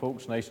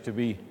Folks, nice to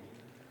be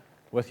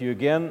with you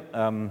again.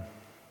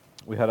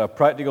 We had a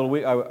practical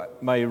week.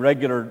 My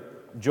regular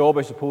job,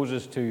 I suppose,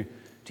 is to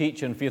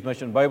teach in Faith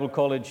Mission Bible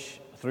College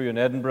through in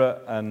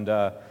Edinburgh, and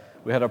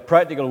we had a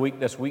practical week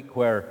this week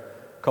where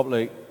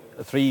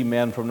three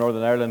men from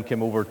Northern Ireland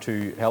came over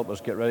to help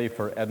us get ready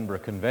for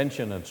Edinburgh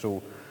Convention. And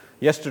so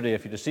yesterday,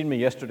 if you'd have seen me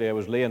yesterday, I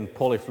was laying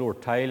polyfloor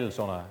tiles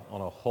on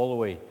a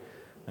hallway,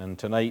 and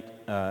tonight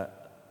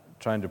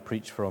trying to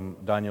preach from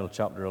Daniel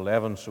chapter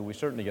 11, so we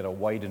certainly get a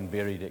wide and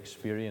varied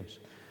experience,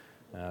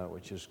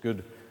 which is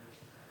good.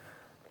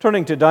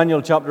 Turning to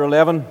Daniel chapter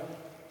 11,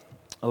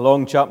 a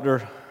long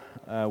chapter,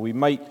 we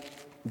might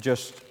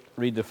just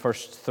read the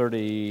first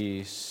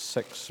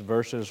 36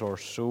 verses or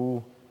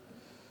so,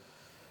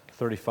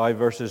 35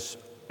 verses,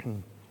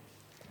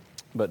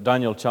 but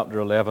Daniel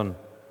chapter 11.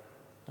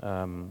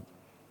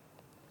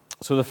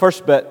 So the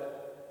first bit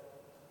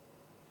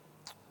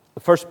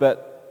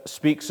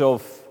speaks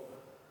of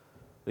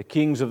the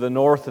kings of the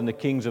north and the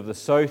kings of the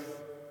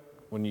south.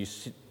 When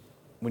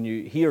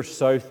you hear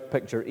south,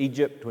 picture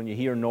Egypt. When you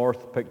hear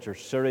north, picture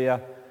Syria,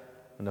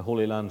 and the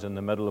Holy Land's in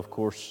the middle, of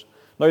course.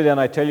 Now then,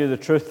 I tell you the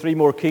truth, 3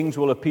 more kings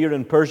will appear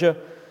in Persia,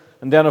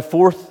 and then a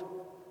 4th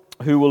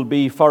who will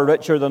be far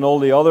richer than all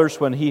the others.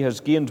 When he has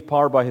gained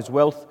power by his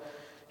wealth,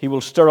 he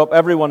will stir up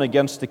everyone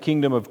against the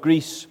kingdom of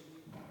Greece.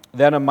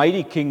 Then a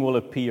mighty king will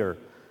appear,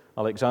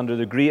 Alexander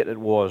the Great it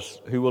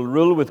was, who will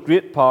rule with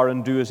great power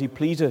and do as he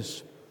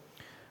pleases.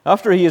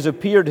 After he has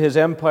appeared, his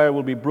empire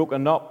will be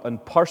broken up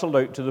and parceled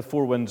out to the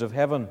 4 winds of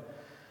heaven.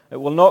 It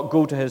will not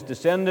go to his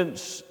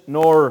descendants,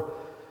 nor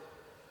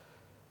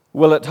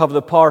will it have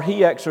the power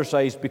he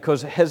exercised,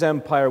 because his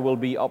empire will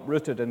be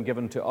uprooted and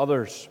given to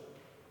others.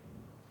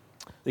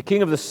 The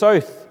king of the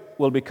south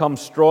will become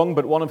strong,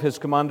 but one of his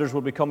commanders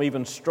will become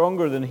even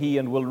stronger than he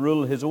and will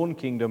rule his own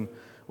kingdom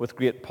with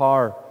great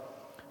power.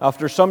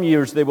 After some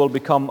years, they will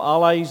become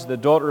allies. The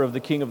daughter of the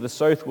king of the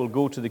south will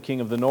go to the king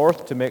of the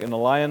north to make an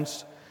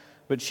alliance,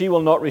 but she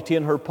will not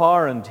retain her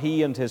power, and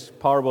he and his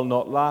power will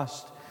not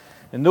last.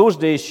 In those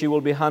days she will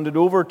be handed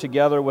over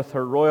together with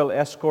her royal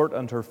escort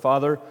and her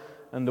father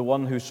and the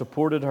one who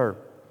supported her.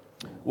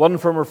 One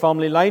from her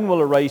family line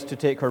will arise to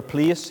take her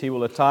place. He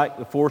will attack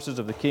the forces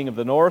of the king of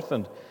the north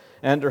and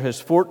enter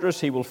his fortress.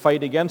 He will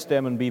fight against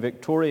them and be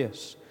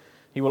victorious.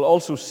 He will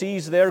also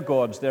seize their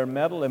gods, their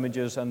metal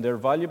images, and their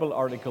valuable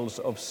articles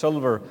of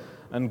silver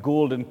and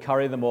gold and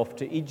carry them off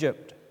to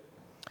Egypt.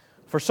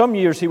 For some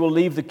years he will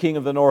leave the king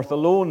of the north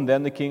alone.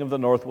 Then the king of the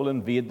north will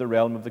invade the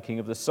realm of the king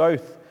of the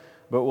south,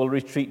 but will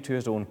retreat to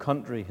his own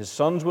country. His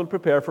sons will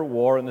prepare for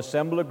war and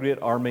assemble a great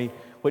army,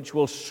 which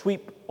will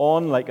sweep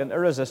on like an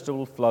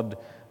irresistible flood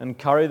and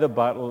carry the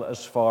battle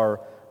as far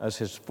as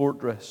his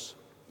fortress.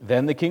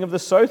 Then the king of the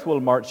south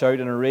will march out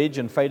in a rage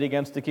and fight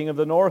against the king of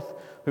the north,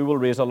 who will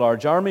raise a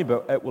large army,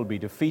 but it will be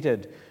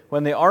defeated.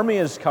 When the army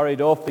is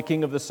carried off, the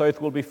king of the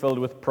south will be filled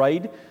with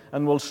pride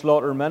and will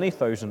slaughter many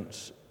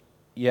thousands.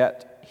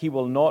 Yet he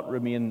will not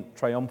remain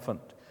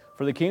triumphant.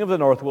 For the king of the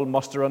north will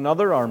muster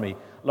another army,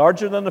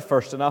 larger than the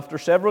first, and after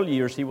several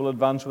years he will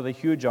advance with a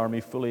huge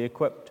army fully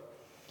equipped.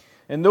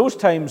 In those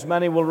times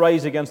many will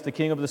rise against the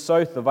king of the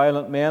south. The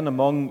violent men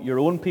among your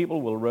own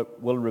people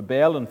will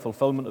rebel in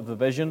fulfillment of the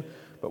vision,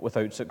 but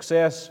without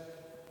success.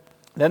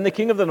 Then the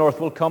king of the north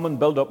will come and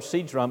build up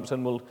siege ramps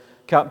and will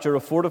capture a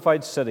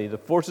fortified city. The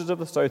forces of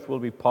the south will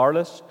be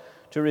powerless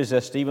to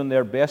resist. Even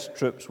their best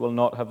troops will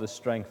not have the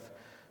strength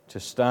to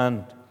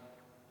stand.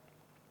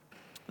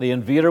 The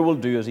invader will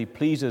do as he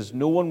pleases.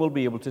 No one will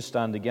be able to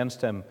stand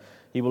against him.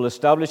 He will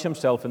establish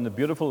himself in the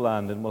beautiful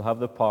land and will have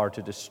the power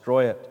to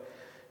destroy it.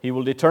 He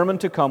will determine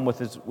to come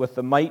with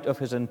the might of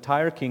his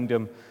entire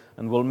kingdom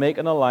and will make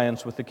an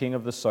alliance with the king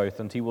of the south,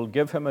 and he will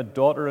give him a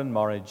daughter in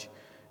marriage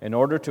in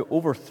order to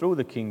overthrow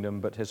the kingdom,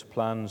 but his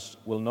plans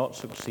will not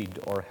succeed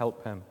or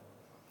help him.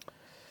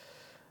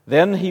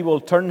 Then he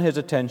will turn his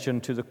attention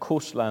to the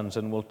coastlands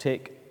and will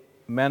take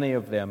many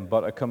of them,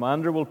 but a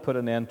commander will put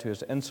an end to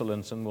his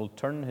insolence and will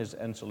turn his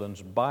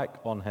insolence back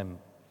on him.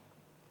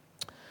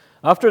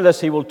 After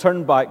this, he will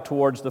turn back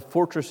towards the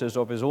fortresses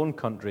of his own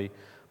country,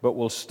 but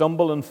will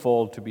stumble and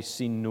fall to be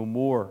seen no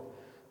more.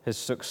 His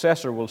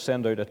successor will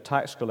send out a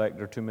tax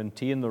collector to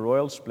maintain the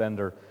royal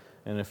splendor.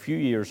 In a few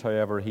years,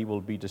 however, he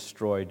will be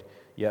destroyed,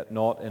 yet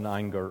not in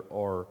anger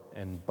or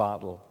in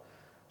battle.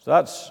 So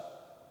that's,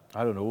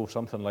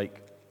 something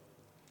like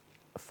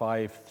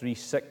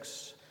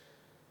 536,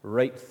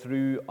 right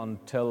through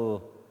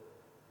until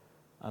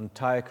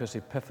Antiochus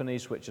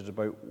Epiphanes, which is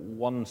about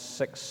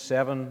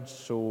 167,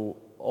 so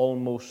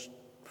almost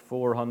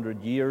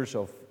 400 years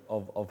of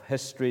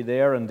history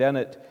there. And then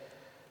it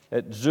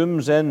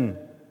zooms in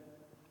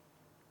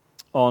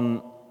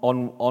on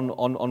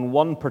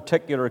one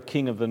particular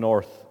king of the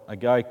north, a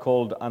guy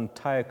called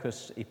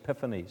Antiochus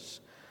Epiphanes.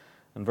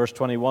 And verse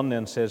 21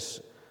 then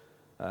says,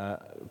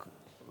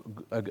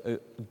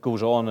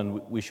 goes on,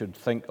 and we should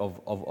think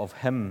of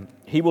him.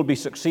 He will be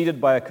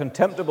succeeded by a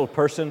contemptible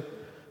person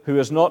who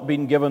has not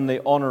been given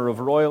the honor of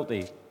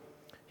royalty.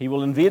 He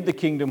will invade the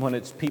kingdom when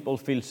its people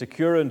feel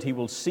secure, and he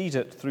will seize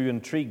it through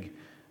intrigue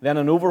Then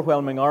an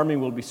overwhelming army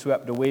will be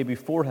swept away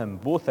before him.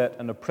 Both it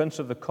and the prince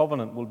of the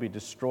covenant will be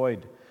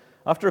destroyed.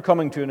 After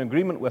coming to an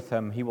agreement with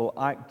him, he will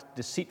act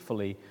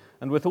deceitfully,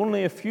 and with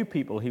only a few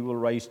people he will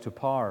rise to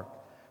power.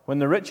 When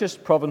the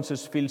richest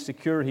provinces feel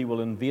secure, he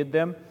will invade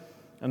them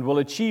and will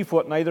achieve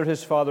what neither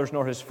his fathers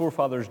nor his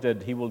forefathers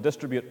did. He will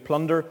distribute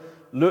plunder,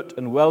 loot,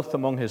 and wealth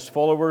among his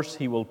followers.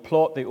 He will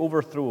plot the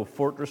overthrow of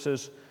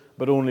fortresses,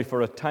 but only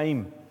for a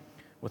time.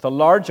 With a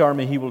large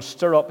army, he will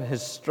stir up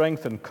his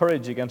strength and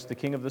courage against the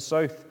king of the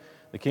south.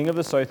 The king of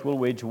the south will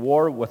wage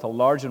war with a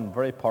large and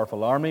very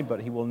powerful army,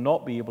 but he will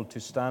not be able to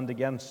stand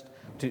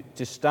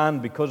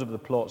because of the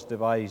plots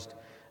devised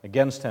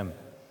against him.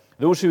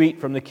 Those who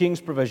eat from the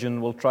king's provision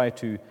will try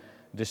to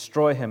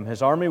destroy him.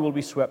 His army will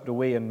be swept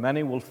away, and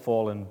many will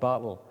fall in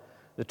battle.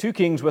 The two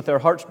kings, with their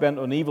hearts bent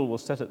on evil, will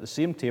sit at the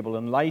same table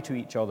and lie to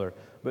each other,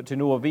 but to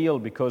no avail,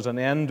 because an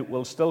end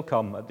will still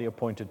come at the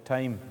appointed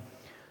time.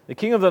 The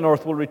king of the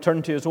north will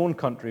return to his own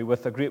country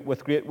with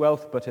great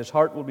wealth, but his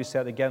heart will be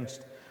set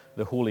against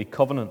the holy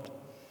covenant.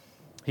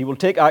 He will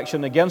take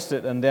action against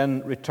it and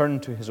then return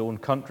to his own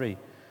country.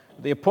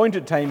 At the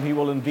appointed time, he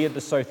will invade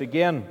the south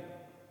again.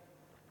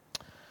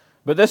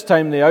 But this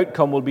time, the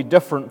outcome will be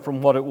different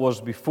from what it was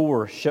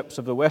before. Ships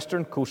of the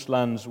western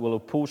coastlands will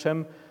oppose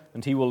him,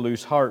 and he will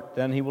lose heart.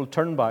 Then he will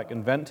turn back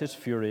and vent his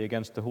fury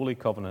against the holy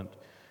covenant.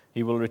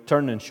 He will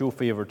return and show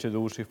favor to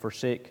those who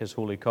forsake his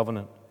holy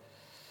covenant.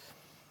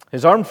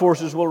 His armed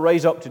forces will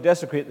rise up to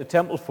desecrate the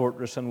temple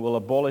fortress and will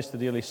abolish the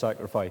daily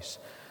sacrifice.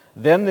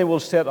 Then they will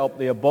set up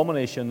the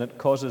abomination that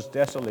causes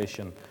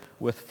desolation.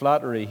 With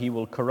flattery he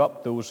will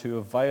corrupt those who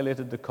have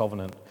violated the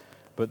covenant,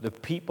 but the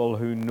people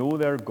who know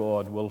their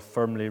God will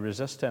firmly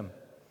resist him.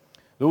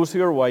 Those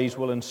who are wise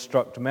will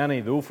instruct many,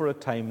 though for a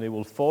time they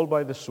will fall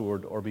by the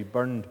sword or be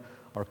burned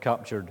or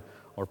captured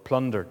or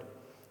plundered.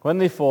 When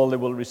they fall, they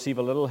will receive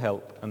a little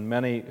help, and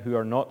many who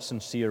are not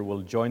sincere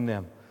will join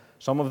them.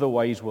 Some of the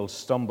wise will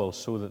stumble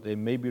so that they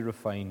may be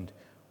refined,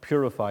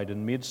 purified,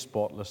 and made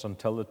spotless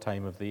until the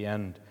time of the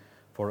end,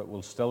 for it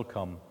will still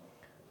come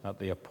at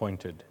the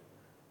appointed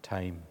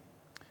time.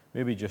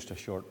 Maybe just a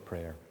short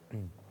prayer.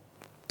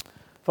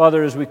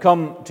 Father, as we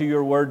come to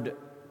your word,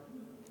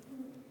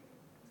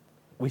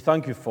 we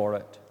thank you for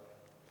it.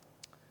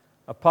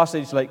 A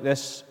passage like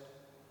this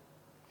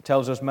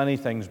tells us many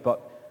things,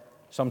 but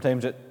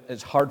sometimes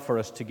it's hard for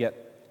us to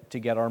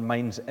get our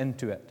minds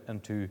into it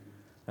and to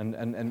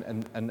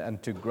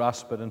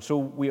grasp it. And so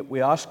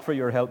we ask for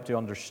your help to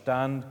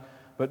understand,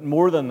 but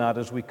more than that,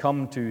 as we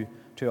come to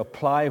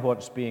apply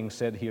what's being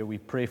said here, we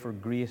pray for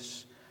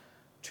grace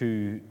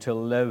to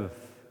live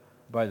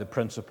by the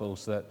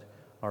principles that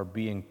are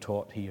being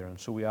taught here. And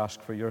so we ask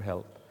for your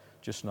help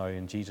just now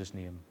in Jesus'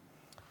 name.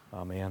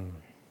 Amen.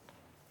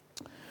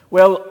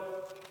 Well,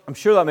 I'm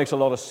sure that makes a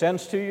lot of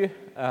sense to you.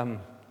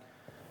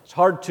 It's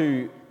hard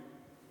to,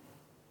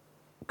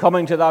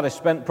 coming to that, I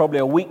spent probably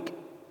a week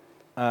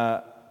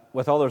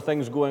with other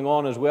things going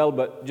on as well,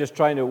 but just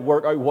trying to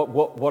work out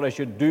what I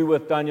should do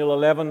with Daniel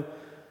 11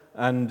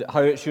 and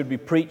how it should be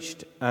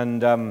preached,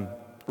 and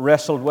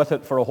wrestled with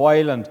it for a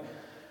while. And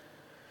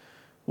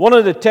one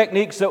of the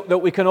techniques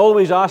that we can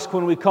always ask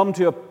when we come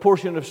to a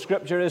portion of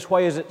Scripture is,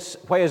 why is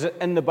it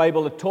in the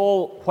Bible at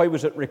all? Why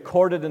was it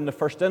recorded in the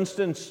first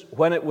instance?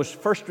 When it was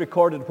first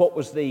recorded, what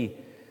was the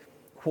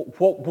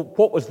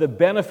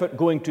benefit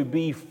going to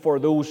be for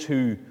those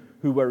who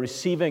were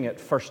receiving it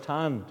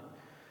firsthand?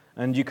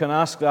 And you can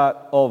ask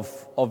that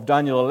of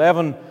Daniel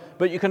 11,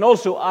 but you can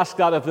also ask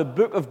that of the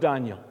book of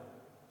Daniel.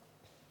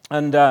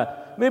 And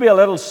maybe a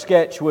little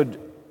sketch would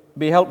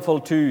be helpful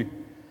to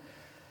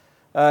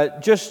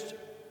just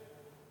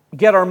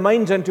get our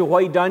minds into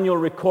why Daniel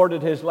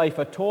recorded his life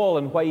at all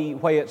and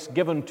why it's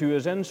given to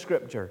us in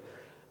Scripture.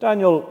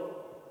 Daniel,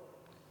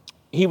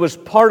 he was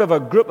part of a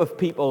group of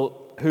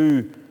people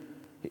who,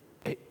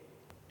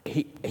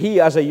 he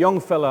as a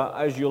young fella,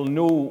 as you'll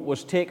know,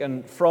 was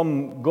taken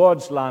from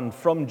God's land,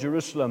 from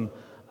Jerusalem,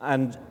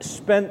 and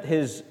spent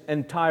his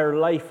entire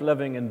life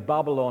living in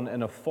Babylon,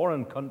 in a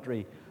foreign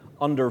country,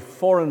 under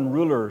foreign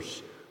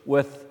rulers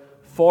with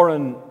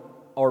foreign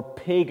or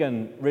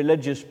pagan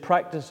religious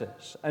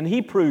practices. And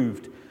he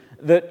proved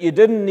that you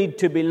didn't need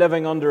to be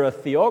living under a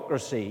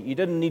theocracy. You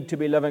didn't need to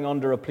be living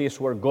under a place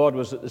where God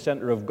was at the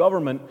center of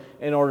government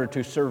in order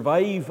to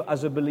survive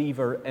as a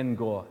believer in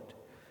God.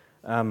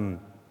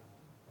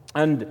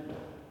 And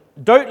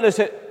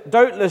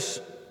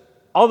doubtless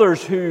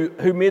others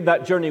who made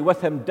that journey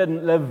with him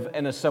didn't live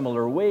in a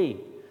similar way.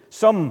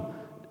 Some,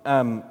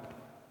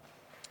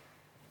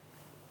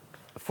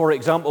 for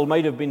example,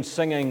 might have been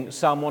singing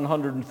Psalm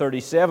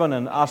 137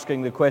 and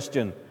asking the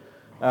question,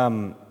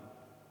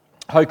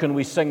 how can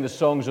we sing the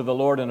songs of the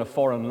Lord in a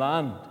foreign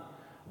land?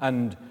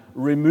 And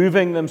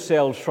removing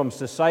themselves from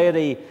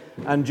society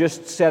and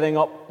just setting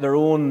up their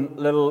own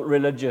little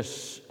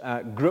religious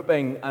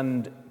grouping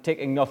and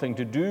taking nothing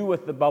to do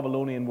with the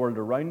Babylonian world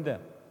around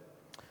them.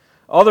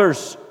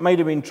 Others might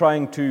have been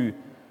trying to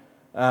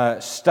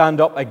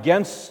stand up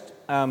against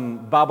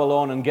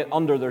Babylon and get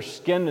under their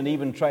skin and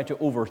even try to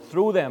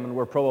overthrow them, and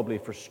were probably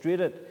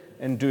frustrated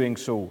in doing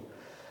so.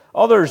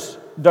 Others,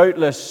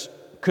 doubtless,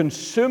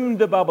 consumed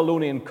the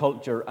Babylonian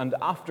culture, and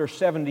after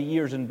 70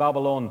 years in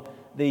Babylon,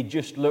 they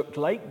just looked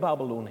like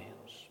Babylonians.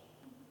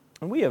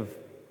 And we have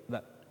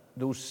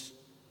those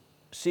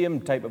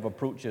same type of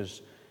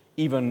approaches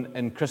even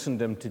in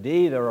Christendom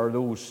today. There are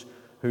those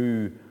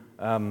who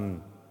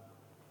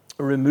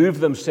remove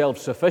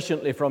themselves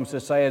sufficiently from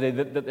society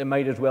that they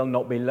might as well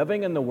not be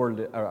living in the world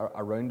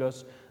around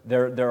us.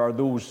 There are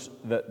those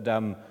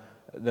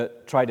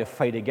that try to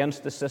fight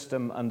against the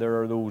system, and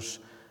there are those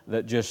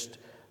that just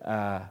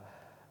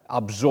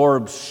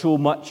absorb so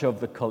much of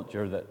the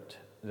culture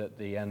that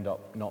they end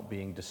up not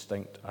being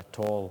distinct at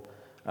all.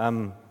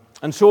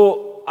 And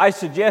so I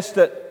suggest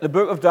that the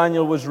book of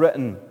Daniel was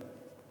written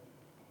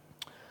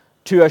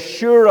to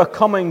assure a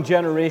coming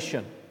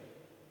generation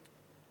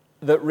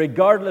that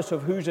regardless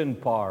of who's in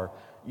power,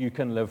 you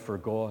can live for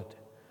God.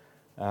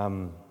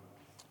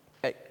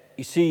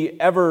 You see,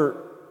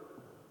 ever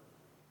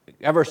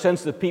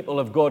since the people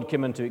of God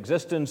came into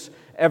existence,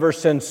 ever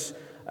since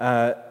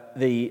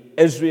the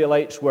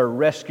Israelites were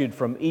rescued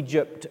from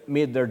Egypt,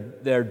 made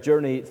their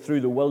journey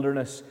through the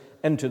wilderness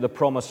into the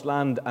Promised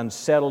Land and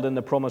settled in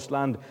the Promised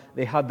Land,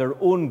 they had their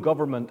own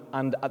government,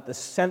 and at the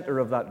center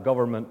of that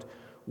government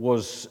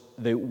was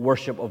the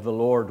worship of the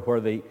Lord, where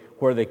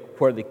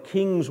the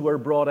kings were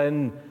brought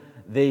in.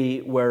 They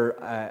were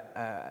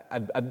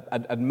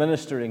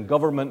administering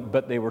government,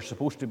 but they were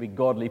supposed to be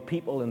godly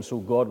people, and so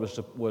God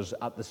was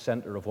at the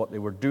center of what they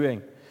were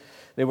doing.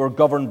 They were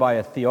governed by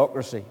a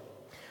theocracy.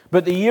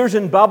 But the years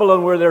in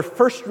Babylon were their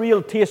first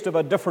real taste of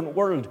a different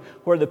world,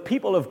 where the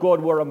people of God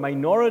were a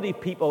minority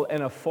people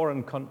in a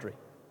foreign country.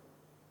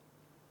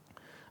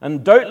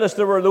 And doubtless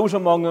there were those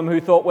among them who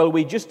thought, well,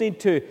 we just need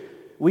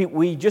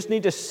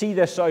to see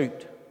this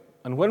out.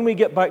 And when we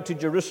get back to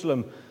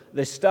Jerusalem,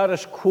 the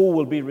status quo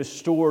will be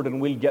restored, and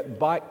we'll get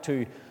back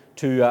to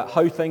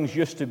how things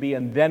used to be,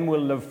 and then we'll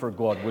live for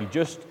God. We'll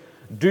just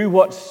do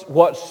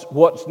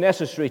what's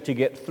necessary to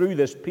get through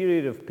this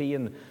period of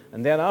pain.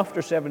 And then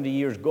after 70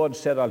 years, God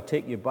said, I'll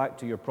take you back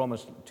to your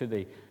promise, to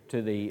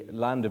the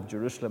land of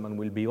Jerusalem, and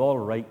we'll be all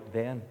right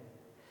then.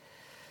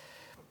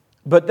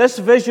 But this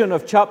vision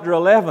of chapter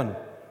 11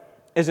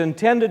 is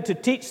intended to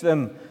teach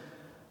them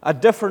a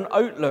different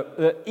outlook,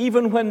 that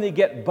even when they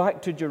get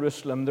back to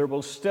Jerusalem, there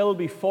will still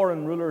be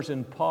foreign rulers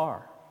in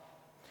power.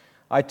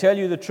 I tell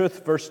you the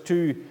truth, verse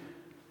 2,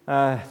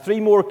 3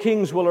 more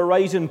kings will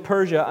arise in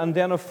Persia, and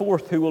then a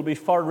fourth who will be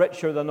far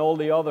richer than all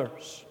the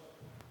others.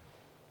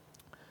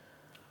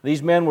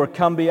 These men were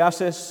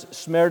Cambyses,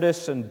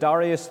 Smerdis, and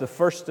Darius the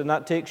first, and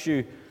that takes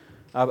you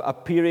a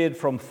period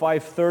from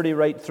 530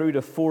 right through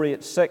to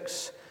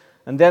 486.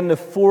 And then the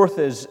fourth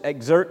is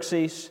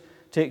Xerxes,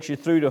 takes you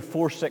through to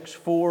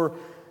 464.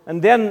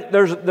 And then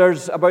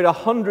there's about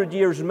 100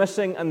 years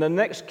missing, and the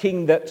next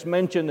king that's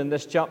mentioned in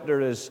this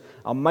chapter is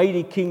a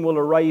mighty king will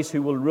arise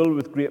who will rule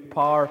with great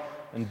power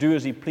and do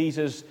as he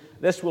pleases.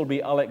 This will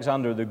be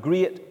Alexander the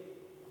Great.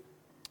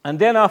 And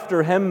then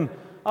after him,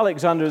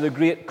 Alexander the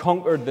Great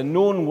conquered the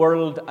known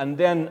world, and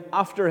then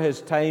after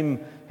his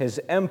time,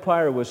 his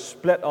empire was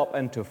split up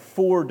into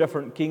 4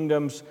 different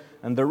kingdoms,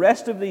 and the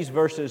rest of these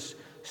verses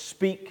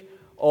speak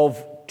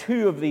of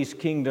 2 of these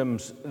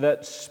kingdoms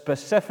that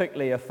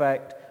specifically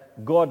affect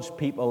God's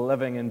people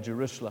living in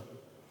Jerusalem.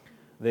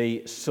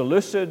 The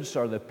Seleucids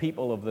are the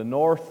people of the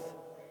north,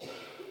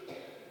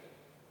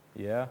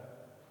 and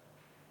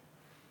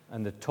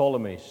the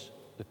Ptolemies,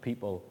 the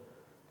people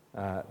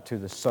to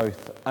the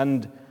south.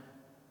 And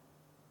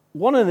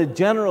one of the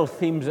general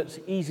themes that's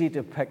easy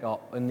to pick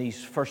up in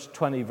these first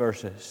 20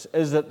 verses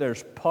is that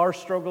there's power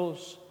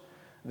struggles,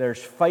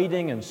 there's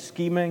fighting and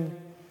scheming,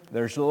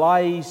 there's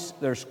lies,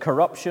 there's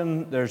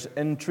corruption, there's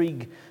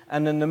intrigue,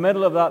 and in the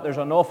middle of that there's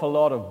an awful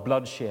lot of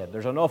bloodshed,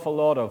 there's an awful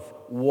lot of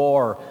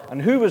war.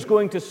 And who was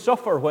going to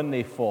suffer when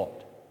they fought?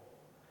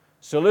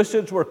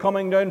 Seleucids were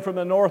coming down from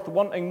the north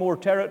wanting more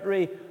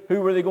territory.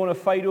 Who were they going to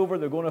fight over?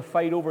 They're going to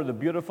fight over the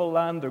beautiful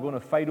land. They're going to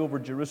fight over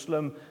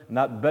Jerusalem and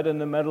that bit in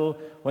the middle.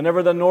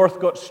 Whenever the north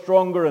got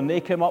stronger and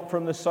they came up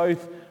from the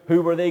south,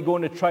 who were they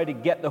going to try to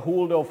get the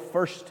hold of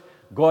first?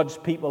 God's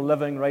people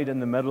living right in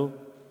the middle.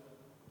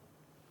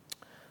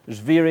 There's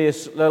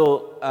various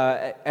little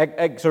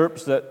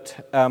excerpts that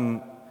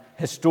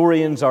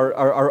historians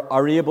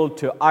are able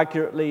to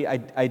accurately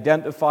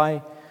identify.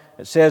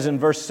 It says in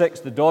verse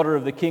 6, the daughter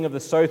of the king of the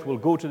south will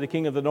go to the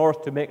king of the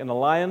north to make an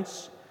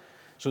alliance.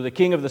 So the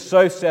king of the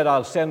south said,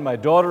 I'll send my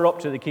daughter up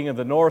to the king of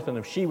the north, and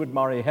if she would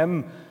marry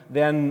him,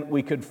 then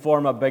we could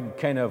form a big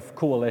kind of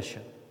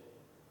coalition.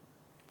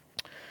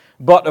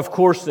 But of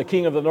course, the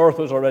king of the north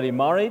was already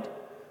married.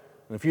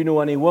 And if you know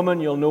any woman,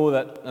 you'll know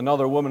that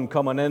another woman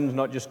coming in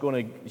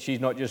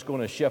she's not just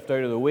going to shift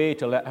out of the way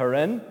to let her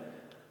in.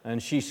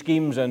 And she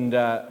schemes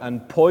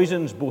and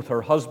poisons both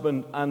her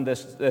husband and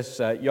this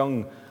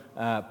young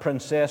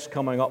princess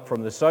coming up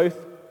from the south.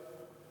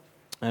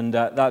 And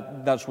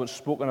that's what's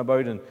spoken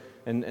about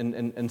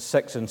in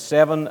 6 and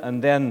 7.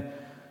 And then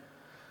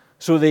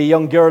So the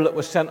young girl that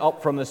was sent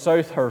up from the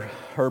south,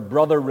 her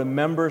brother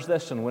remembers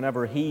this, and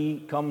whenever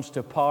he comes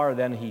to power,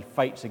 then he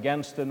fights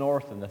against the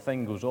north, and the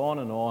thing goes on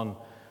and on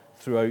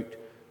throughout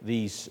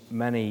these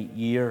many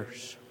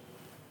years.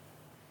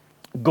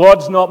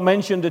 God's not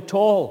mentioned at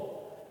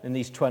all in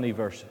these 20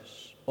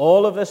 verses.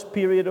 All of this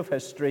period of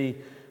history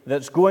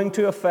that's going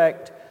to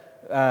affect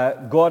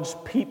God's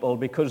people,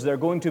 because they're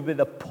going to be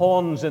the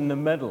pawns in the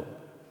middle.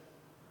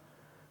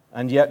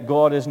 And yet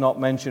God is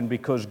not mentioned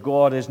because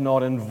God is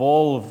not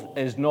involved,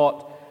 is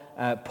not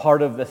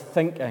part of the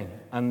thinking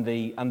and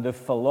the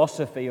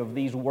philosophy of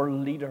these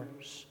world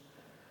leaders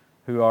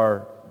who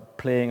are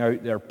playing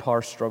out their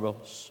power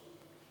struggles.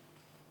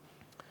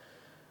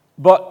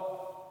 But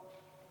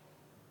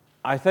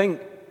I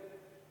think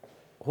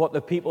what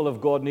the people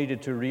of God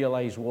needed to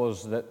realize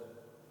was that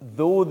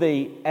though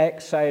the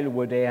exile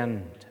would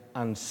end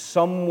and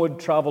some would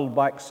travel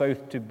back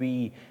south to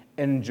be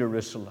in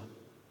Jerusalem,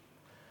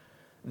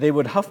 they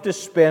would have to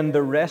spend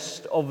the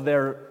rest of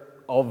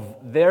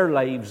their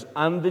lives,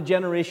 and the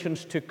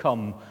generations to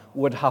come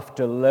would have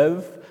to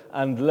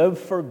live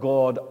for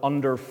God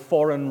under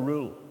foreign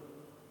rule.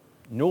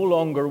 No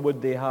longer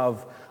would they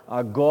have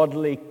a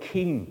godly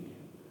king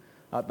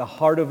at the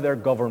heart of their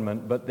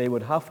government, but they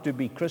would have to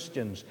be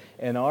Christians,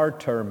 in our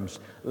terms,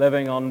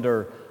 living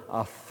under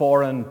a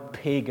foreign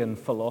pagan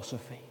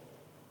philosophy.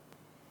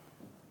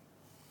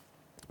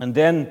 And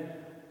then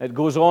it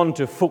goes on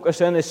to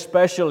focus in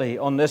especially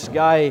on this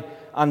guy,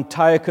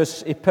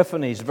 Antiochus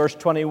Epiphanes, verse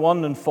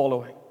 21 and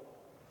following.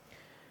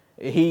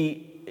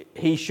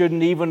 He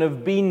shouldn't even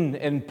have been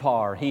in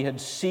power. He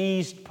had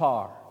seized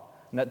power.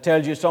 And that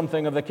tells you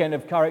something of the kind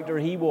of character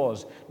he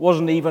was. It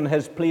wasn't even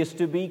his place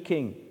to be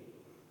king.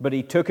 But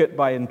he took it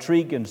by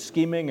intrigue and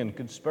scheming and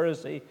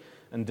conspiracy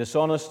and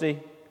dishonesty.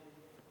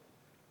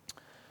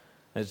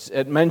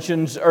 It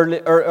mentions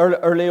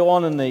early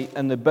on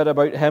in the bit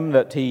about him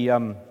that he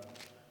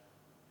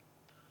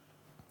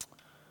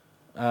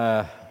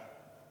a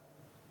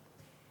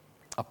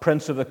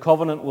prince of the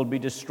covenant will be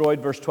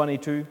destroyed, verse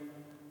 22.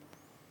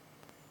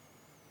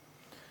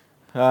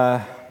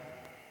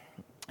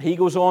 He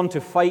goes on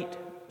to fight,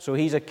 so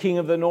he's a king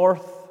of the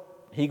north.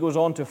 He goes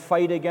on to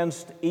fight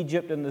against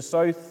Egypt in the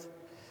south.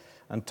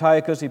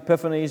 Antiochus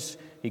Epiphanes,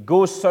 he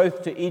goes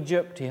south to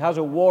Egypt. He has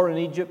a war in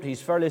Egypt.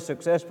 He's fairly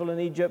successful in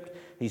Egypt.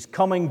 He's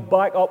coming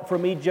back up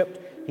from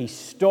Egypt. He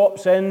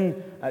stops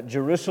in at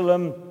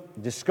Jerusalem,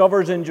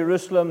 discovers in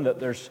Jerusalem that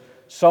there's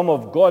some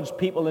of God's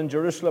people in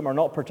Jerusalem are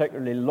not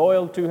particularly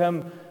loyal to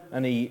him,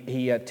 and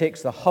he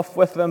takes the huff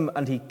with them,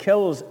 and he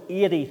kills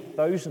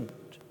 80,000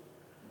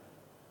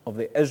 of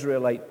the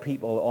Israelite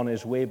people on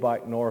his way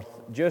back north,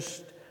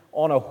 just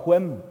on a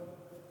whim.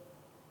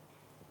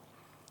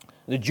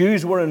 The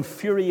Jews were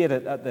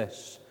infuriated at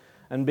this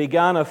and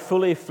began a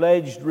fully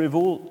fledged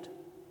revolt.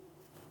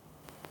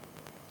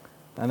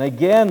 And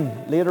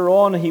again, later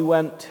on, he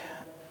went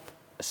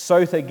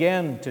south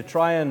again to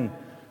try and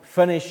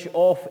finish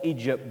off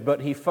Egypt,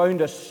 but he found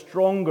a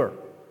stronger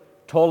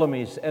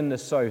Ptolemies in the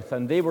south,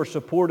 and they were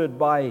supported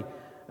by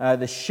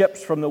the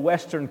ships from the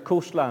western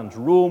coastlands.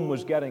 Rome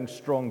was getting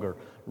stronger.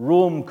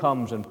 Rome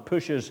comes and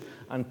pushes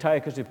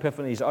Antiochus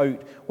Epiphanes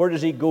out. Where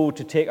does he go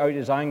to take out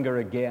his anger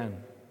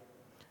again?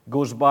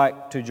 Goes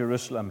back to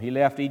Jerusalem. He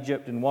left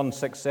Egypt in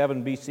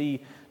 167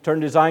 BC,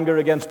 turned his anger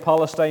against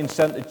Palestine,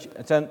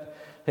 sent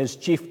his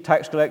chief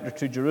tax collector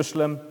to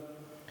Jerusalem,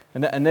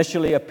 and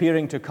initially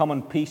appearing to come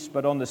in peace,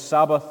 but on the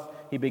Sabbath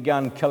he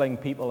began killing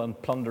people and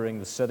plundering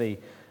the city.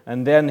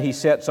 And then he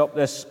sets up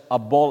this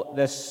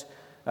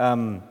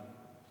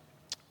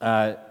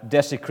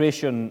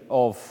desecration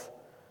of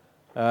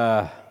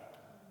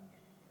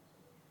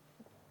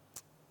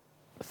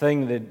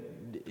thing that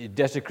it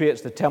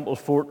desecrates the temple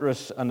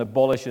fortress and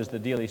abolishes the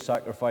daily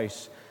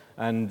sacrifice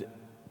and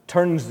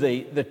turns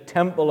the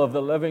temple of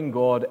the living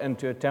God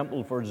into a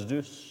temple for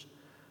Zeus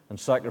and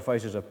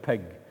sacrifices a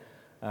pig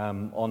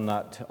on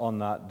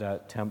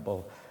that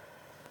temple.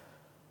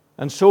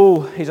 And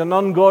so he's an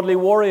ungodly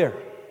warrior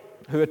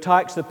who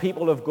attacks the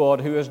people of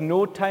God, who has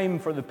no time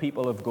for the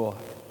people of God,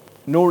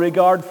 no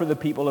regard for the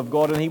people of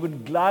God, and he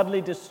would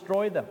gladly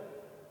destroy them.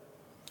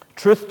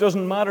 Truth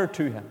doesn't matter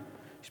to him.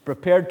 He's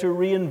prepared to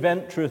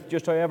reinvent truth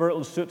just however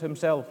it'll suit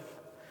himself.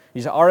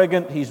 He's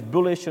arrogant, he's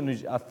bullish, and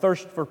he's a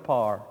thirst for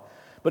power.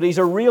 But he's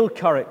a real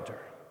character.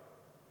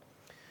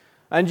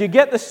 And you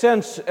get the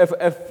sense,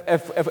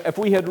 if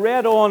we had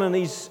read on in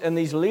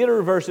these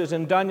later verses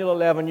in Daniel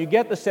 11, you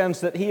get the sense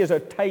that he is a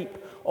type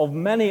of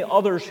many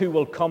others who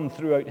will come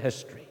throughout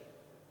history,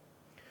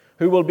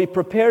 who will be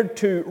prepared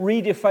to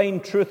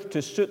redefine truth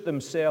to suit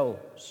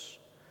themselves.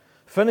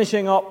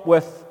 Finishing up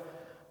with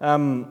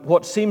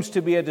what seems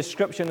to be a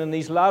description in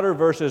these latter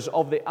verses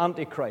of the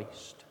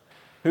Antichrist,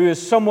 who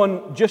is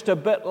someone just a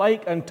bit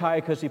like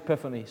Antiochus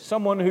Epiphanes,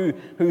 someone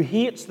who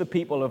hates the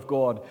people of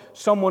God,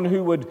 someone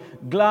who would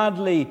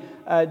gladly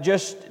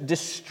just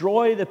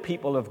destroy the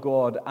people of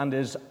God and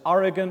is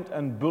arrogant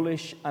and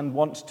bullish and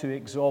wants to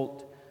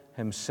exalt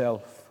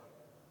himself.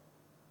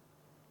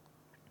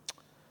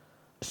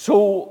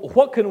 So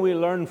what can we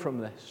learn from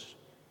this?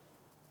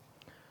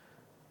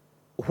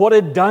 what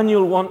did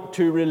Daniel want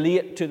to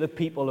relate to the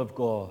people of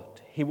God?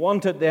 He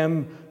wanted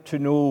them to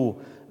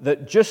know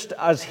that just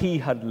as he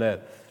had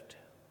lived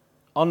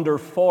under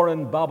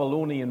foreign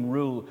Babylonian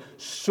rule,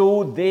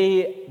 so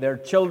they, their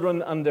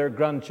children and their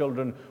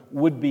grandchildren,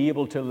 would be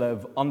able to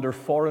live under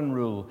foreign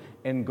rule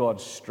in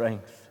God's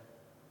strength.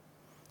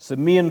 It's the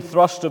main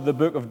thrust of the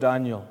book of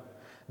Daniel.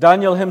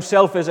 Daniel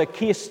himself is a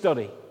case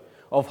study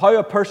of how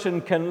a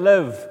person can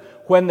live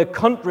when the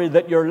country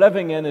that you're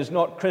living in is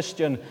not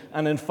Christian,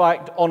 and in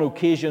fact, on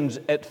occasions,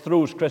 it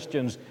throws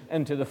Christians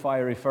into the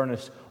fiery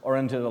furnace or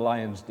into the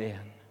lion's den.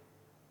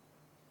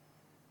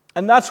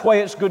 And that's why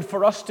it's good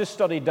for us to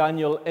study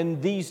Daniel in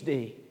these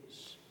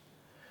days,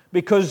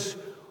 because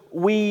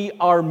we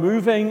are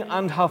moving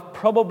and have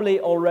probably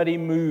already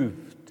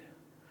moved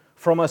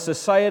from a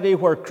society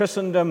where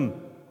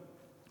Christendom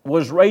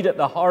was right at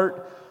the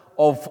heart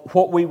of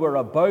what we were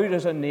about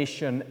as a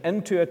nation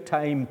into a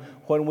time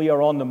when we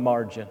are on the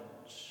margins.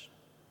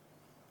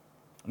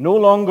 No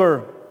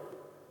longer,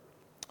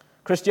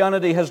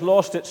 Christianity has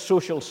lost its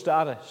social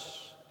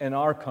status in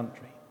our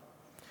country.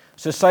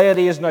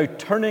 Society is now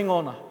turning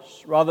on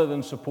us rather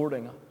than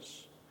supporting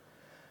us.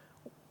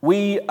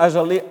 We, as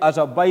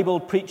a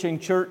Bible-preaching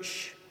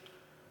church,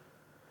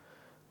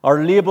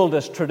 are labeled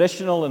as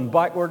traditional and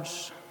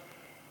backwards.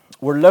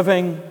 We're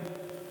living,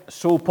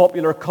 so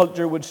popular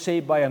culture would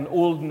say, by an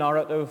old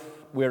narrative.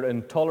 We're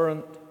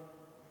intolerant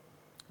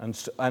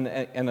and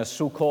in a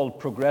so-called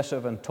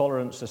progressive and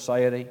tolerant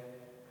society.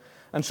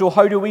 And so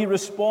how do we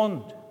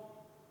respond?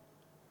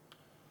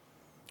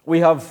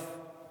 We have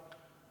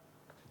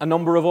a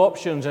number of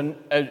options, and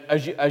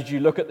as you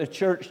look at the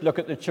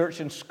church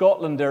in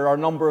Scotland, there are a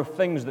number of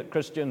things that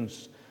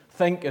Christians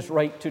think is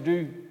right to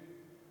do.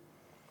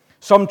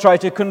 Some try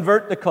to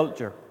convert the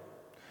culture.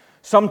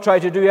 Some try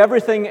to do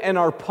everything in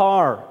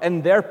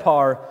their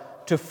power,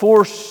 to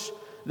force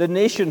the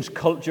nation's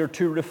culture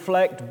to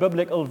reflect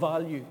biblical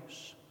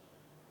values,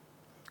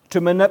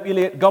 to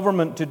manipulate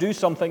government to do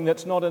something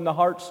that's not in the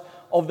hearts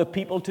of the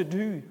people to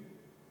do.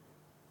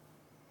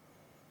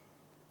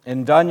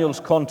 In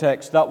Daniel's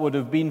context, that would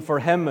have been for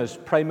him as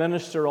prime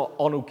minister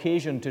on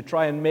occasion to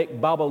try and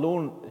make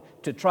Babylon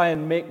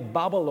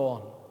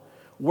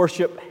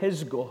worship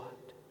his God.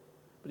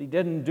 But he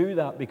didn't do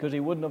that because he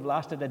wouldn't have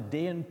lasted a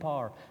day in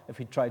power if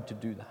he tried to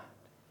do that.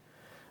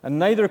 And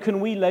neither can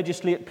we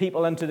legislate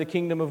people into the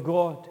kingdom of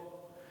God.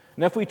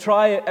 And if we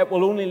try, it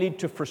will only lead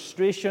to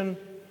frustration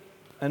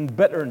and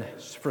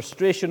bitterness.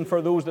 Frustration for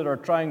those that are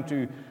trying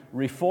to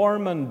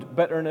reform, and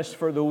bitterness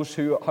for those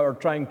who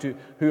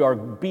are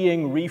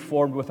being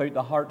reformed without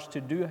the hearts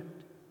to do it.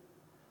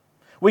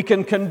 We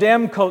can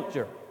condemn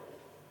culture.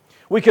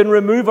 We can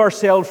remove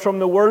ourselves from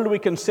the world. We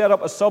can set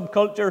up a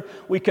subculture.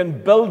 We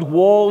can build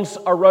walls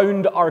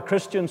around our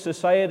Christian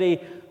society,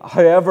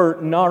 however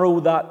narrow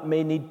that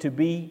may need to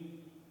be.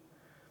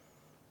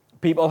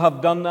 People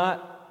have done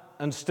that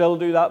and still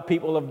do that.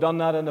 People have done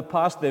that in the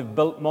past. They've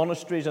built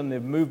monasteries and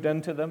they've moved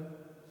into them,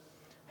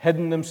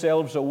 hidden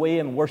themselves away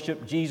and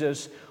worshiped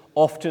Jesus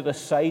off to the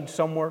side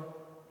somewhere.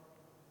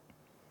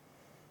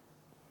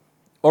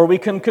 Or we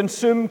can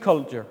consume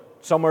culture.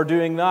 Some are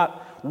doing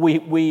that.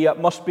 We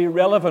must be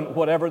relevant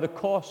whatever the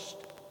cost.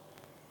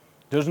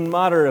 Doesn't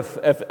matter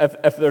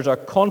if there's a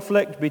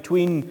conflict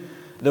between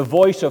the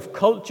voice of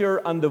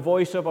culture and the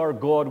voice of our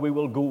God, we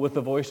will go with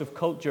the voice of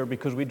culture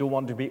because we don't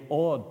want to be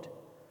odd.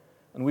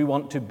 And we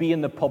want to be in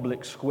the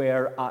public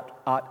square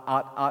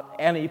at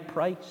any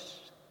price.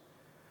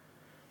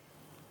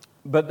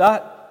 But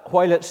that,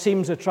 while it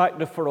seems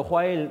attractive for a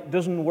while,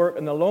 doesn't work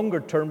in the longer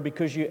term,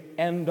 because you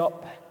end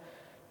up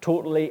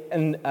totally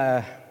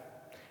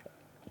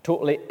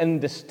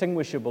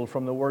indistinguishable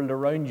from the world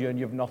around you, and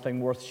you have nothing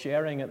worth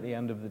sharing at the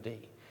end of the day.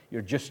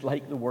 You're just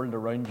like the world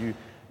around you.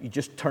 You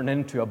just turn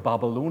into a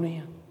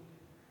Babylonian.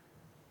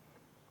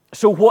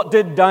 So what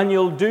did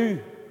Daniel do?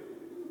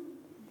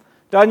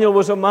 Daniel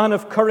was a man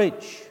of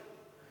courage.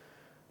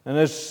 And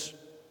as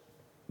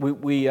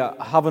we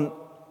haven't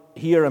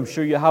here, I'm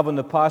sure you have in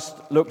the past,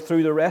 looked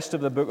through the rest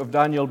of the book of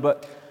Daniel,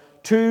 but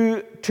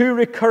two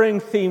recurring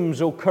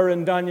themes occur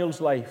in Daniel's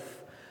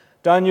life.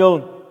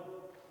 Daniel,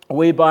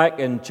 way back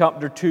in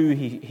chapter 2,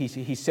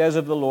 he says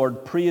of the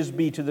Lord, "Praise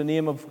be to the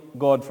name of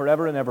God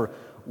forever and ever.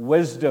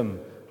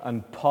 Wisdom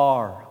and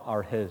power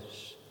are his."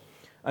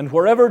 And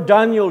wherever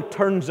Daniel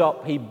turns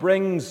up, he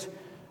brings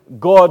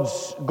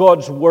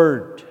God's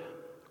word,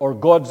 or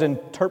God's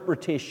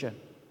interpretation,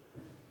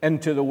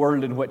 into the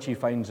world in which he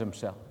finds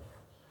himself.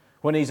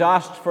 When he's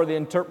asked for the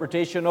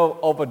interpretation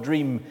of a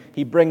dream,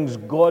 he brings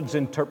God's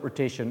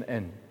interpretation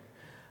in.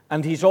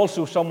 And he's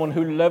also someone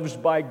who lives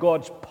by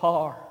God's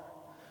power.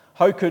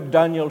 How could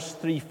Daniel's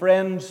three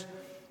friends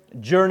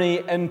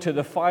journey into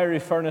the fiery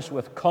furnace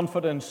with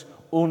confidence?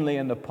 Only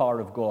in the power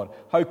of God.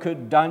 How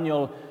could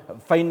Daniel,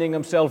 finding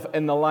himself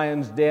in the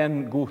lion's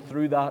den, go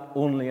through that?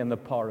 Only in the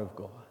power of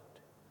God.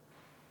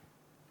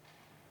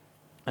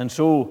 And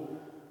so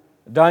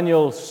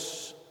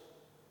Daniel's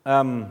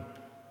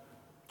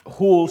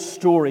whole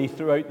story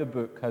throughout the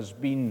book has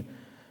been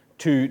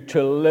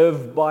to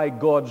live by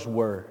God's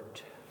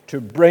word, to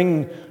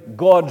bring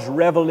God's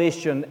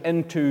revelation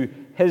into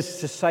his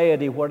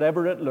society,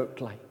 whatever it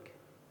looked like,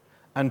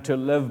 and to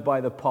live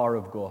by the power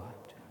of God.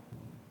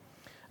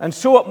 And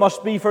so it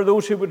must be for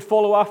those who would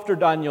follow after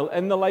Daniel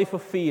in the life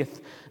of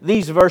faith.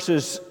 These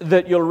verses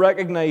that you'll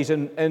recognize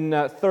in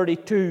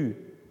 32.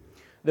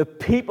 The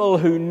people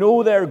who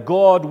know their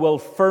God will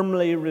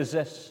firmly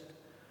resist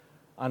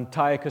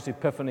Antiochus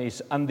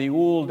Epiphanes and the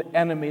old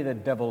enemy, the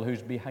devil,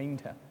 who's behind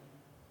him.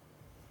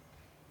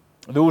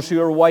 Those who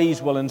are wise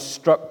will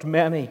instruct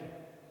many.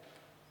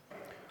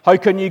 How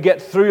can you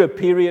get through a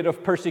period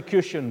of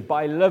persecution?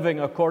 By living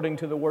according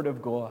to the Word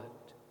of God.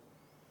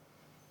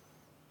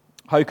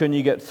 How can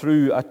you get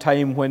through a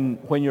time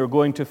when you're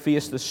going to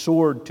face the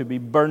sword, to be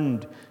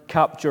burned,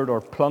 captured,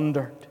 or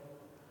plundered?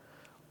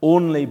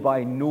 Only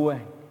by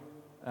knowing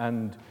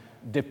and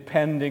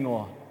depending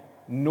on,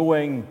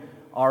 knowing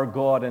our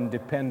God and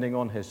depending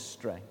on His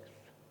strength.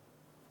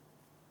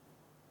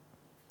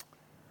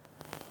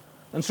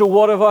 And so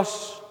what of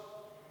us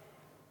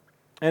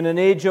in an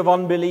age of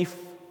unbelief,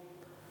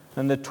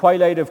 in the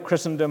twilight of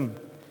Christendom?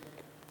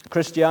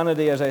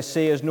 Christianity, as I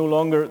say, is no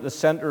longer at the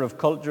center of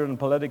culture and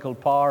political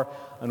power,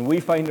 and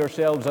we find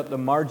ourselves at the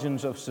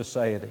margins of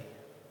society.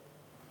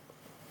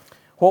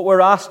 What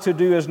we're asked to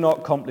do is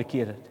not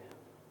complicated.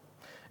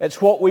 It's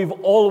what we've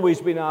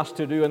always been asked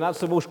to do, and that's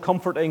the most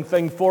comforting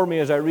thing for me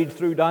as I read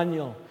through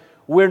Daniel.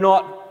 We're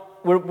not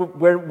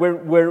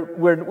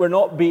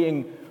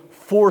being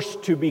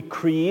forced to be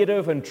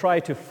creative and try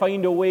to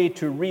find a way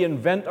to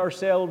reinvent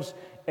ourselves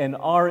in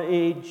our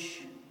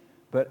age,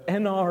 but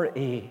in our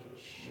age,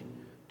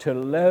 to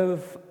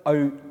live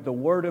out the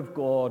Word of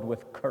God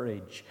with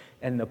courage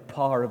in the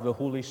power of the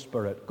Holy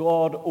Spirit.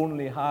 God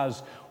only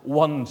has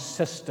one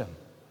system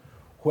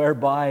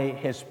whereby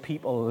His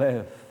people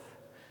live.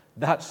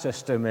 That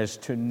system is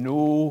to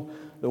know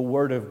the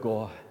Word of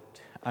God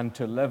and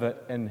to live it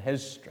in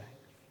His strength.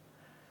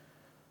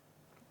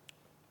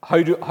 How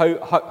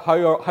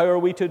are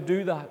we to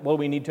do that? Well,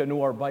 we need to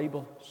know our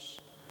Bibles.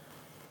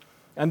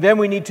 And then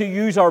we need to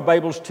use our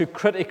Bibles to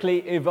critically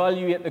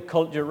evaluate the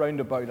culture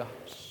round about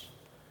us.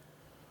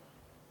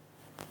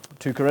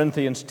 2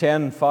 Corinthians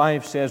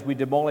 10:5 says, we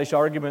demolish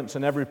arguments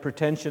and every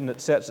pretension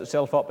that sets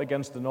itself up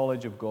against the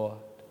knowledge of God.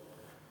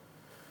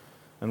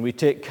 And we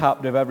take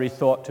captive every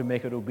thought to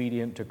make it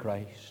obedient to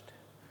Christ.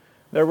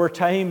 There were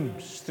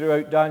times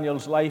throughout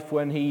Daniel's life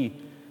when he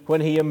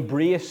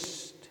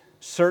embraced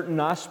certain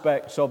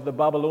aspects of the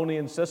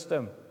Babylonian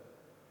system.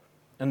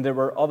 And there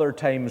were other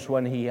times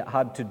when he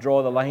had to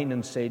draw the line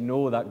and say,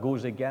 no, that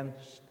goes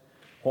against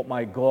what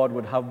my God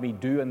would have me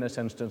do in this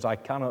instance. I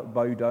cannot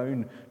bow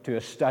down to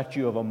a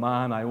statue of a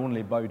man. I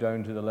only bow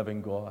down to the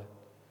living God.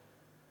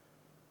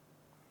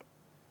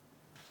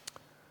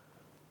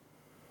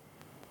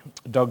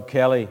 Doug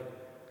Kelly,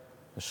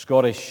 a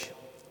Scottish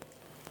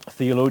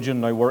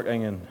theologian now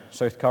working in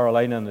South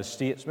Carolina in the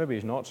States. Maybe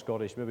he's not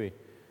Scottish, maybe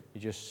he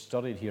just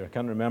studied here, I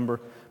can't remember.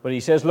 But he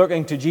says,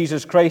 looking to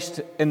Jesus Christ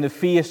in the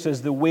face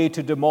is the way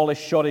to demolish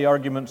shoddy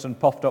arguments and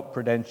puffed up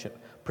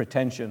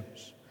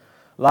pretensions.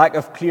 Lack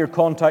of clear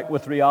contact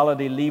with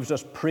reality leaves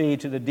us prey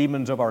to the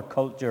demons of our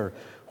culture,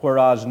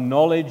 whereas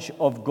knowledge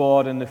of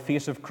God in the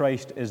face of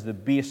Christ is the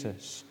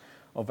basis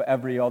of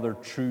every other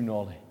true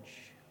knowledge.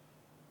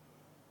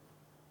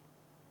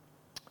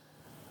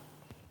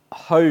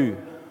 How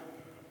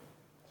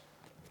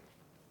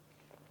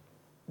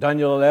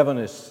Daniel 11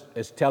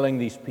 is telling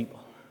these people,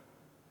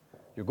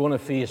 you're going to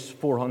face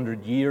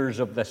 400 years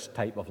of this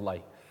type of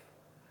life,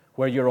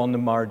 where you're on the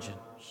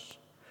margins,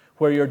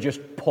 where you're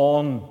just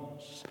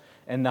pawns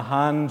in the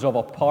hands of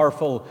a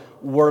powerful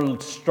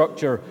world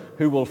structure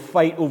who will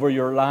fight over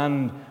your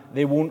land.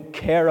 They won't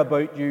care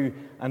about you,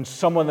 and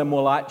some of them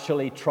will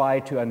actually try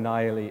to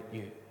annihilate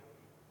you.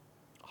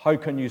 How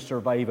can you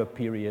survive a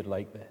period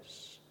like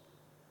this?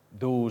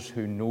 Those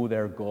who know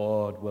their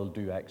God will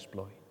do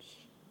exploits.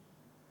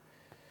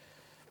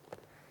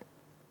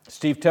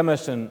 Steve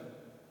Timmis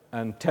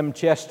and Tim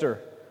Chester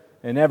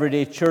in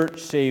Everyday Church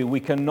say we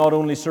can not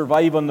only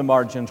survive on the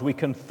margins, we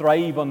can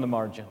thrive on the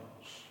margins.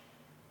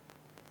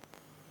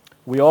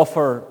 We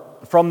offer,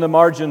 from the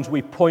margins,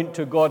 we point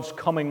to God's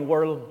coming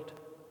world.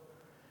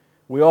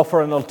 We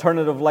offer an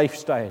alternative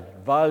lifestyle,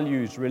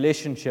 values,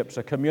 relationships,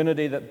 a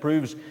community that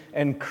proves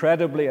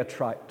incredibly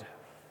attractive.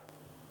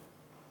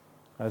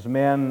 As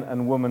men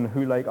and women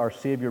who, like our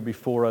Savior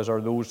before us,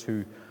 are those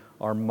who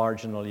are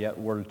marginal yet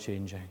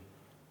world-changing.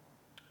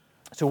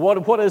 So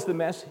what is the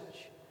message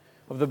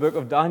of the book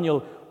of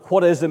Daniel?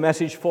 What is the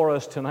message for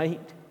us tonight?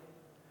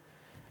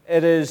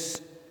 It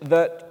is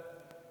that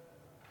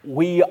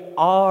we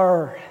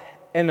are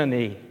in an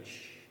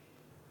age,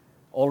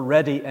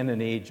 already in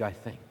an age, I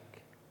think.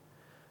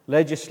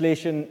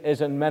 Legislation is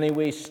in many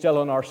ways still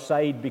on our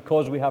side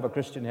because we have a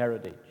Christian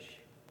heritage.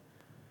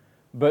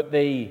 But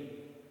the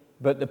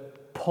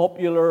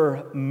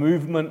popular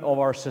movement of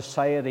our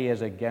society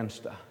is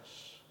against us.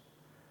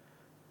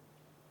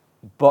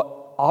 But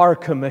our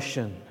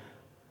commission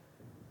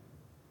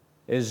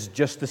is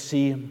just the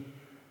same,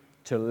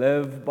 to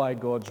live by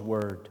God's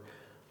word.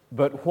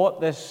 But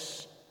what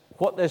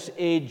what this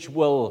age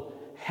will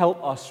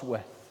help us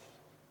with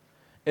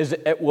is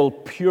it will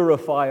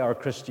purify our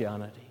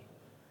Christianity.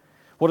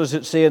 What does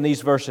it say in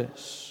these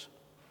verses?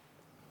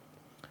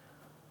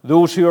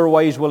 Those who are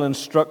wise will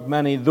instruct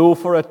many, though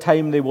for a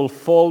time they will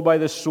fall by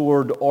the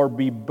sword or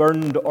be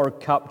burned or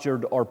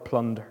captured or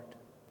plundered.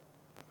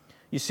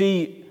 You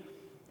see,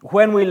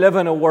 when we live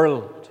in a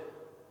world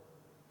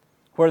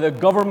where the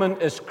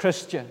government is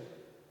Christian,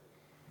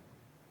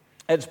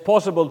 it's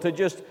possible to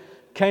just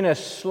kind of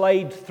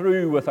slide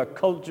through with a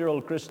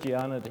cultural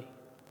Christianity.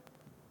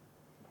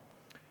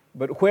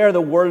 But where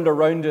the world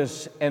around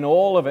us in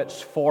all of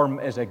its form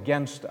is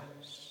against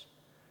us,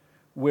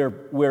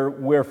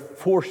 we're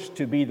forced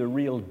to be the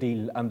real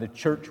deal, and the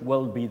church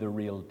will be the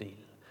real deal.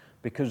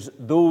 Because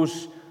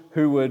those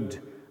who would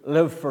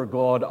live for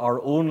God are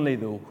only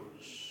those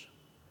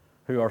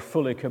who are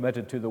fully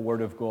committed to the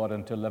Word of God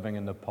and to living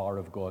in the power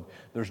of God.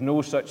 There's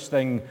no such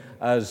thing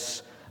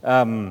as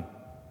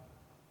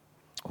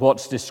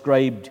what's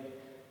described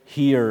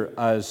here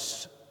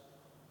as,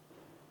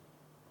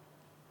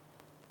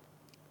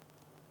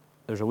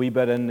 there's a wee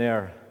bit in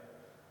there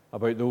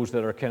about those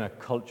that are kind of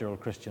cultural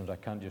Christians. I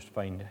can't just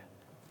find it.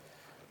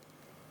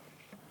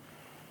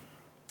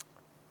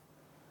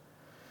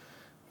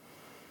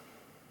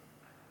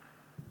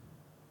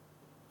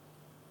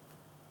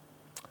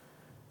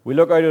 We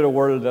look out at a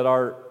world that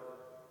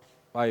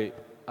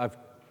I've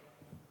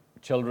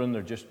children,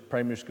 they're just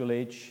primary school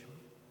age.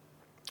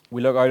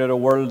 We look out at a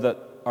world that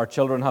our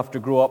children have to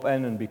grow up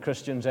in and be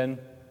Christians in.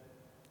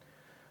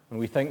 And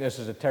we think this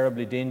is a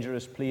terribly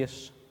dangerous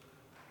place.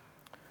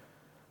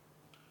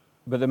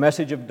 But the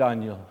message of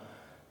Daniel,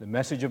 the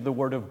message of the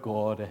Word of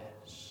God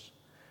is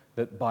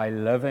that by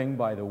living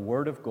by the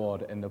Word of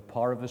God in the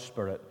power of the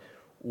Spirit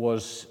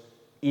was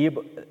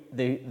able,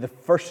 the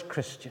first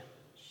Christians,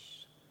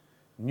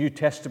 New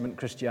Testament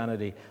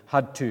Christianity,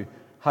 had to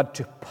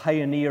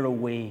pioneer a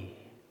way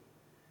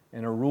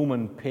in a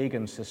Roman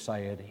pagan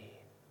society.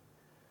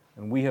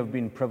 And we have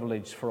been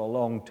privileged for a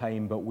long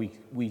time, but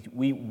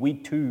we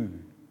too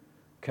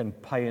can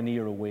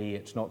pioneer a way.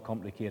 It's not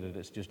complicated,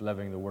 it's just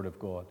living the Word of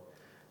God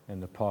in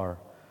the power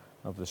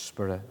of the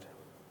Spirit.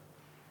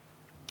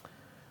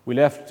 We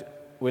left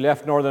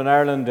Northern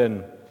Ireland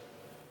in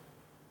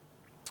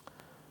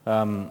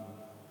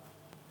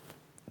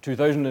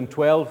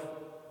 2012.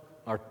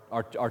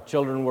 Our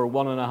children were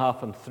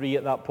 1.5 and 3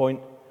 at that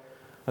point.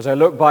 As I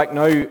look back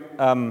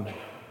now,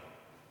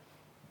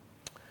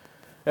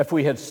 if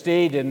we had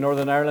stayed in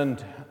Northern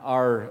Ireland,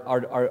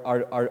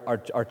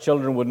 our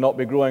children would not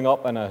be growing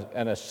up in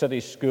a city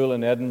school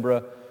in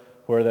Edinburgh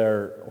where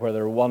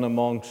they're one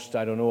amongst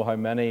I don't know how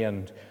many,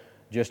 and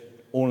just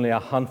only a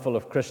handful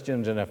of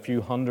Christians and a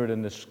few hundred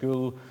in the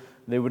school.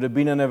 They would have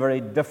been in a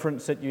very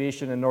different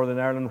situation in Northern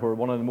Ireland, where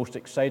one of the most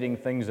exciting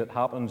things that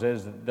happens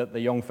is that the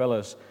young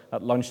fellas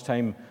at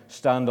lunchtime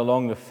stand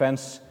along the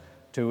fence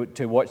to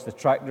watch the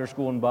tractors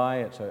going by.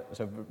 It's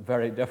a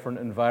very different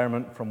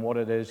environment from what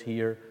it is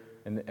here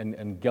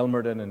in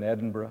Gilmerton and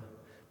Edinburgh.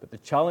 But the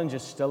challenge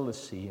is still the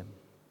same.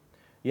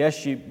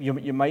 Yes,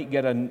 you might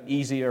get an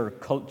easier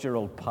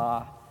cultural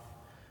path,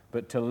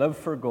 but to live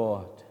for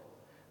God,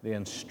 the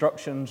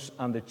instructions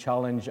and the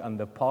challenge and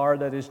the power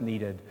that is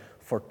needed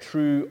for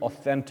true,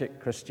 authentic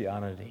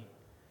Christianity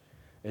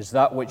is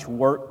that which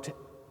worked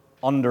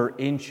under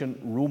ancient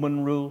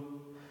Roman rule,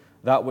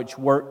 that which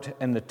worked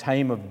in the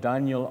time of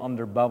Daniel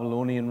under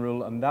Babylonian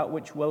rule, and that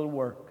which will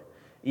work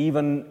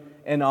even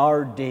in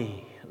our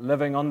day,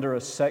 living under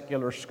a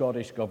secular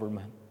Scottish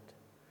government.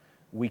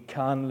 We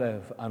can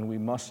live and we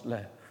must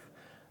live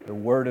the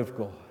Word of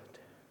God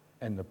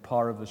in the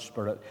power of the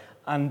Spirit.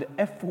 And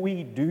if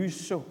we do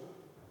so,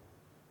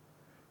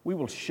 we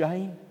will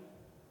shine,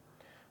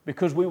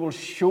 because we will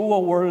show a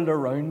world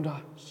around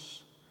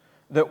us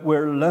that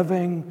we're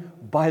living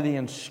by the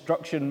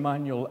instruction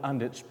manual,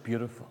 and it's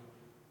beautiful.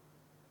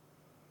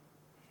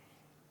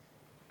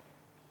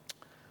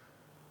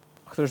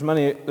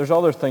 There's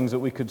other things that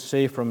we could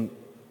say from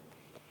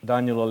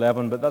Daniel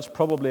 11, but that's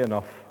probably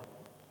enough.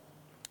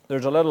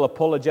 There's a little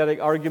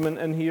apologetic argument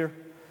in here,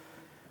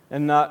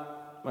 in that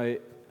my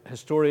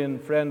historian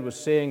friend was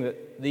saying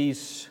that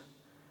these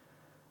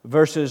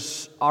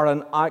verses are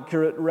an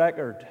accurate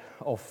record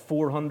of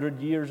 400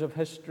 years of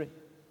history.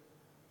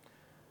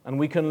 And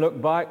we can look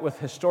back with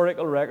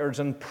historical records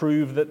and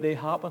prove that they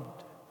happened.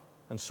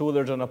 And so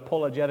there's an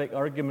apologetic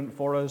argument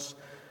for us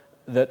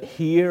that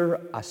here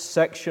a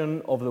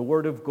section of the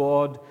Word of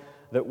God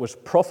that was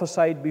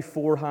prophesied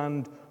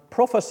beforehand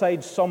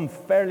prophesied some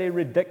fairly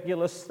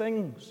ridiculous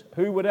things.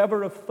 Who would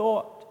ever have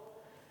thought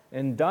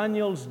in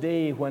Daniel's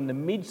day, when the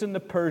Medes and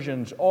the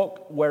Persians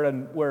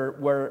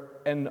were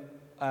in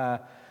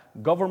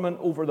government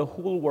over the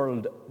whole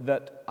world,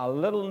 that a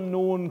little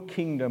known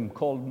kingdom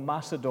called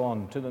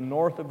Macedon to the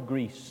north of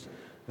Greece,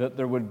 that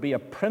there would be a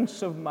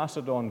prince of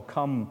Macedon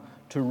come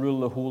to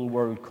rule the whole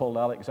world called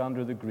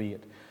Alexander the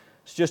Great.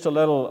 It's just a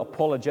little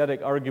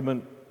apologetic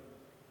argument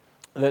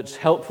that's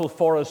helpful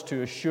for us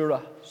to assure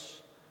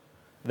us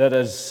that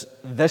as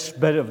this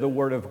bit of the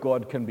Word of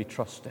God can be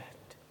trusted,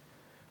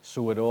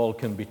 so it all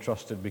can be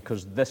trusted,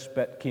 because this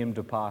bit came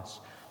to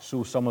pass,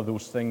 so some of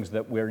those things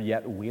that we're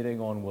yet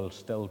waiting on will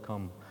still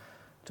come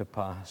to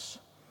pass.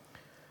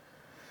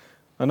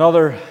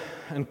 Another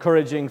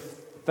encouraging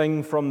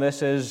thing from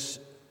this is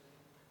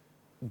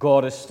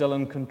God is still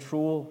in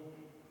control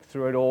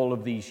throughout all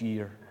of these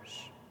years.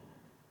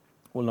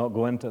 We'll not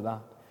go into that.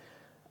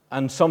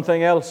 And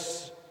something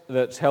else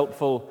that's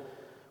helpful,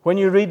 when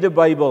you read the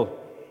Bible,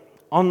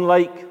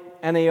 unlike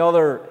any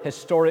other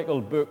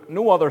historical book,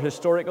 no other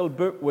historical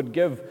book would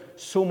give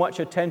so much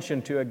attention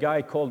to a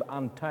guy called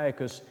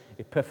Antiochus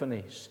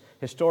Epiphanes.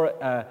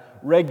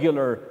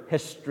 Regular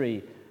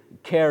history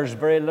cares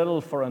very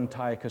little for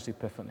Antiochus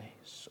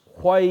Epiphanes.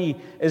 Why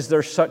is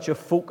there such a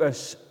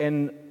focus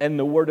in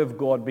the Word of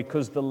God?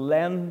 Because the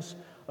lens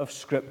of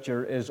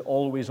Scripture is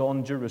always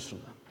on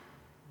Jerusalem.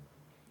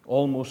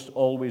 Almost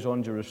always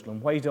on Jerusalem.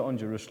 Why is it on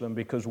Jerusalem?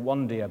 Because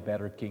one day a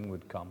better king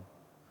would come.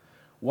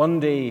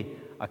 One day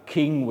a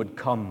king would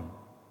come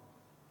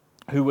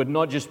who would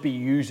not just be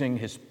using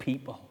his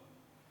people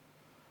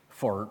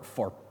for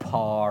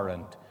power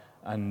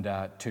and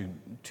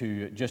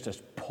to just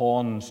as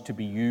pawns to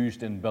be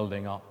used in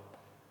building up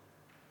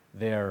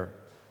their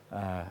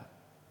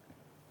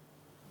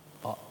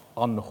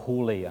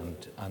unholy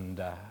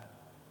and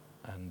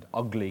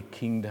ugly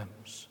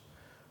kingdoms.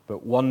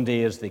 But one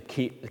day, as they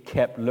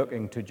kept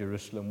looking to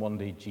Jerusalem, one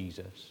day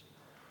Jesus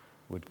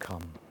would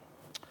come.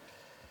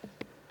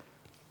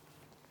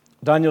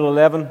 Daniel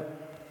 11,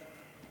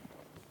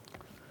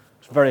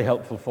 it's very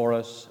helpful for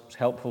us. It's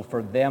helpful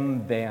for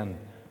them then,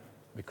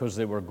 because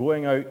they were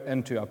going out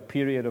into a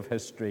period of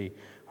history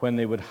when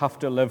they would have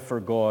to live for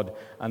God,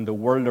 and the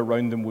world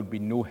around them would be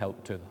no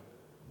help to them.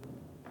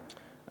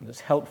 And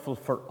it's helpful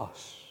for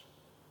us.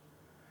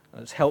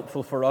 And it's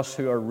helpful for us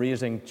who are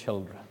raising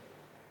children.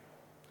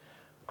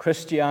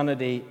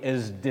 Christianity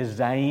is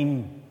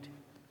designed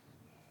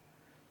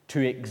to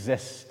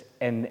exist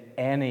in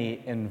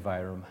any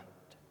environment.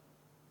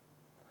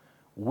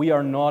 We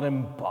are not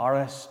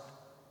embarrassed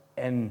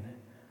in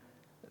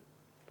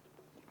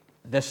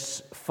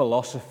this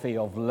philosophy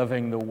of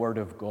living the Word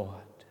of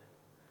God,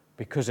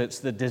 because it's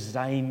the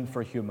design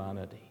for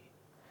humanity,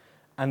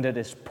 and it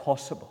is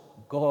possible.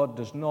 God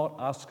does not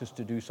ask us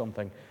to do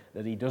something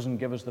that He doesn't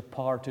give us the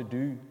power to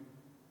do.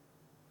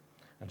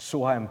 And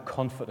so I am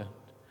confident,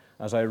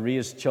 as I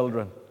raise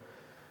children,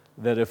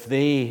 that if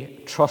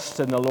they trust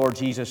in the Lord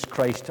Jesus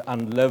Christ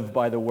and live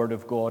by the Word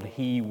of God,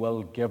 He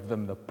will give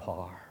them the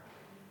power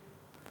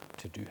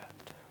to do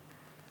it.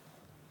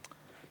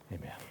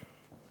 Amen.